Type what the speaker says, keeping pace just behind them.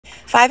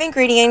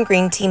5-ingredient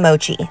green tea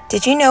mochi.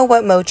 Did you know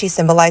what mochi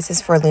symbolizes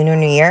for Lunar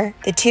New Year?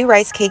 The 2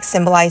 rice cakes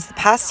symbolize the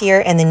past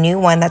year and the new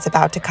one that's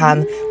about to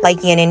come,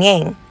 like yin and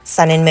yang,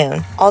 sun and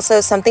moon.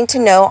 Also, something to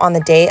know on the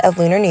day of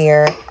Lunar New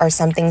Year are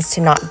some things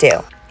to not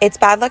do. It's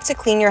bad luck to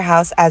clean your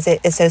house as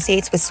it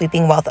associates with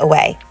sweeping wealth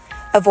away.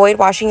 Avoid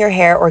washing your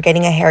hair or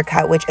getting a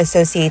haircut, which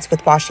associates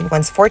with washing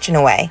one's fortune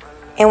away.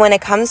 And when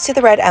it comes to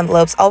the red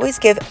envelopes, always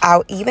give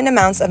out even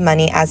amounts of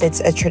money, as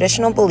it's a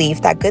traditional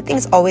belief that good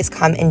things always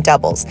come in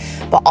doubles,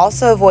 but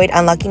also avoid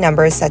unlucky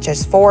numbers such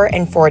as 4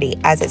 and 40,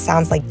 as it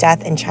sounds like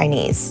death in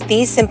Chinese.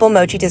 These simple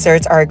mochi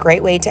desserts are a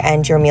great way to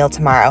end your meal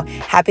tomorrow.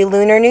 Happy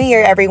Lunar New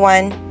Year,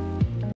 everyone!